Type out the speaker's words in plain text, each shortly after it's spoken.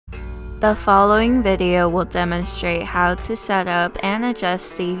The following video will demonstrate how to set up and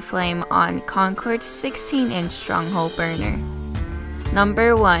adjust the flame on Concord's 16-inch Stronghold burner.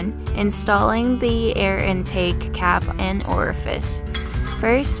 Number 1. Installing the air intake cap and orifice.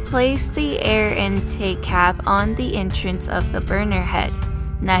 First, place the air intake cap on the entrance of the burner head.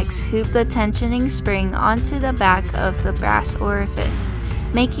 Next, hoop the tensioning spring onto the back of the brass orifice,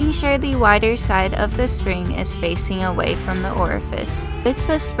 making sure the wider side of the spring is facing away from the orifice. With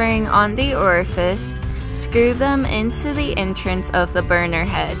the spring on the orifice, screw them into the entrance of the burner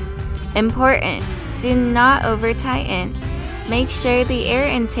head. Important: do not over-tighten. Make sure the air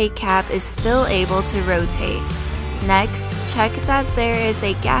intake cap is still able to rotate. Next, check that there is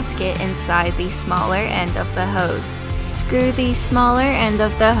a gasket inside the smaller end of the hose. Screw the smaller end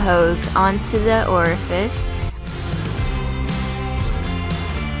of the hose onto the orifice.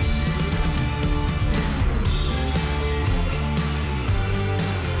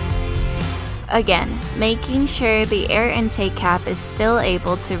 Again, making sure the air intake cap is still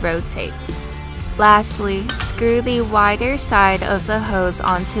able to rotate. Lastly, screw the wider side of the hose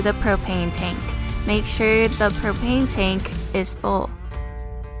onto the propane tank. Make sure the propane tank is full.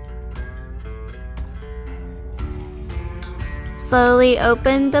 Slowly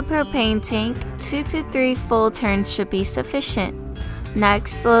open the propane tank. 2 to 3 full turns should be sufficient.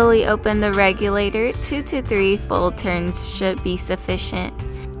 Next, slowly open the regulator. 2 to 3 full turns should be sufficient.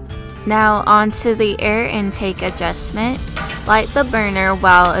 Now onto the air intake adjustment. Light the burner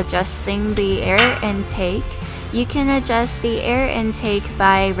while adjusting the air intake. You can adjust the air intake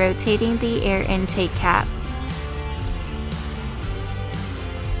by rotating the air intake cap.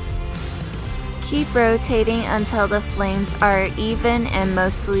 Keep rotating until the flames are even and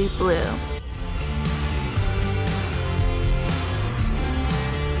mostly blue.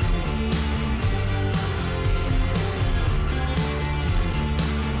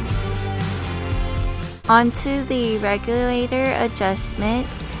 Onto the regulator adjustment.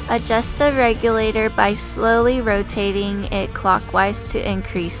 Adjust the regulator by slowly rotating it clockwise to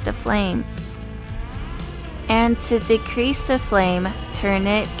increase the flame. And to decrease the flame, turn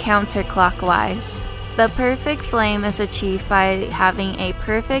it counterclockwise. The perfect flame is achieved by having a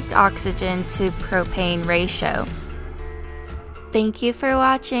perfect oxygen to propane ratio. Thank you for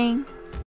watching.